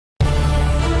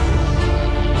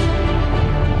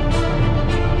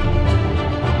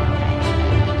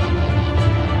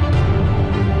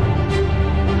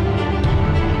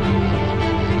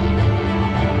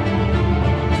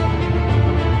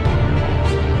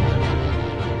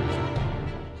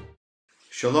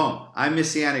Shalom, I'm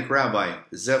Messianic Rabbi,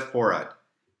 Porat,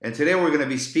 and today we're going to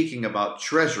be speaking about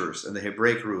treasures in the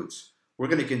Hebraic roots. We're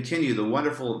going to continue the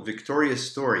wonderful, victorious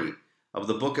story of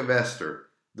the book of Esther,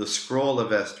 the scroll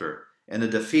of Esther, and the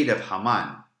defeat of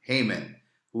Haman,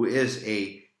 who is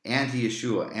a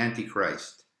anti-Yeshua,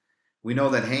 antichrist. We know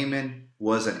that Haman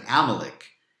was an Amalek,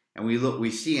 and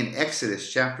we see in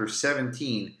Exodus chapter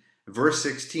 17, verse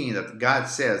 16, that God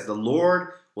says, the Lord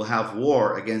will have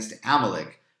war against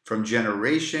Amalek from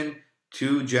generation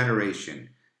to generation.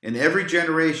 In every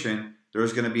generation,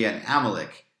 there's going to be an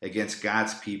Amalek against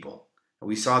God's people. And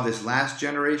we saw this last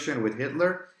generation with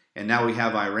Hitler, and now we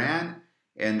have Iran,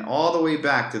 and all the way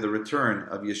back to the return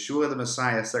of Yeshua the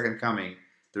Messiah, second coming,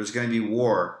 there's going to be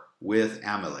war with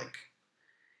Amalek.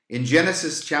 In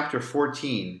Genesis chapter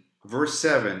 14, verse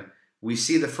 7, we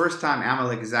see the first time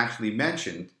Amalek is actually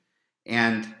mentioned,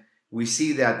 and we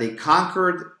see that they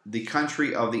conquered the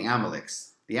country of the Amaleks.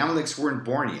 The Amaleks weren't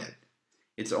born yet.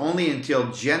 It's only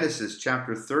until Genesis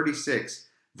chapter 36,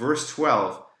 verse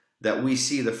 12, that we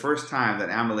see the first time that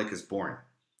Amalek is born.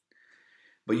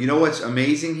 But you know what's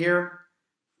amazing here?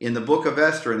 In the book of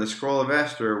Esther, in the scroll of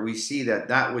Esther, we see that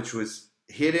that which was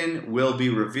hidden will be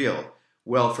revealed.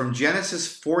 Well, from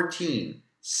Genesis 14,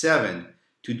 7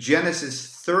 to Genesis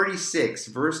 36,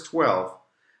 verse 12,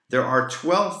 there are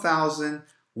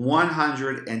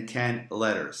 12,110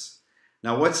 letters.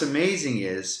 Now, what's amazing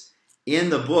is, in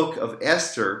the book of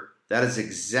Esther, that is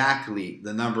exactly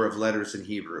the number of letters in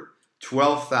Hebrew,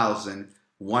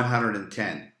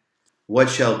 12,110. What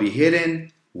shall be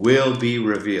hidden will be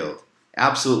revealed.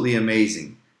 Absolutely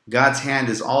amazing. God's hand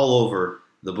is all over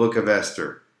the book of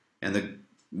Esther. And the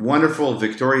wonderful,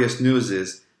 victorious news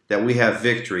is that we have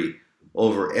victory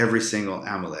over every single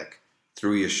Amalek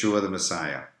through Yeshua the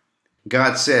Messiah.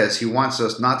 God says He wants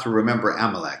us not to remember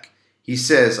Amalek. He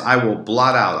says, I will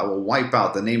blot out, I will wipe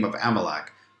out the name of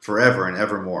Amalek forever and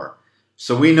evermore.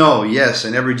 So we know, yes,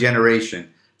 in every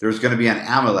generation, there's going to be an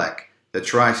Amalek that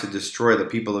tries to destroy the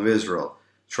people of Israel,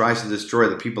 tries to destroy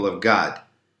the people of God.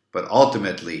 But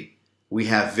ultimately, we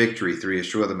have victory through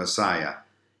Yeshua the Messiah,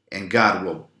 and God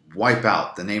will wipe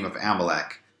out the name of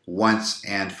Amalek once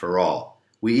and for all.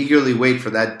 We eagerly wait for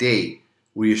that day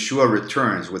where Yeshua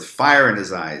returns with fire in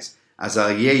His eyes as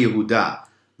Aryeh Yehudah,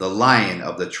 the Lion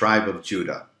of the tribe of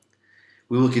Judah.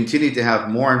 We will continue to have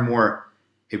more and more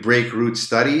Hebraic root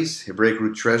studies, Hebraic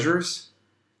root treasures.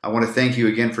 I want to thank you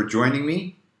again for joining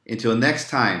me. Until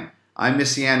next time, I'm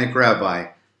Messianic Rabbi,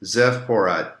 Zev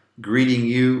Porat, greeting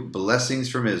you blessings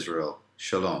from Israel.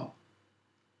 Shalom.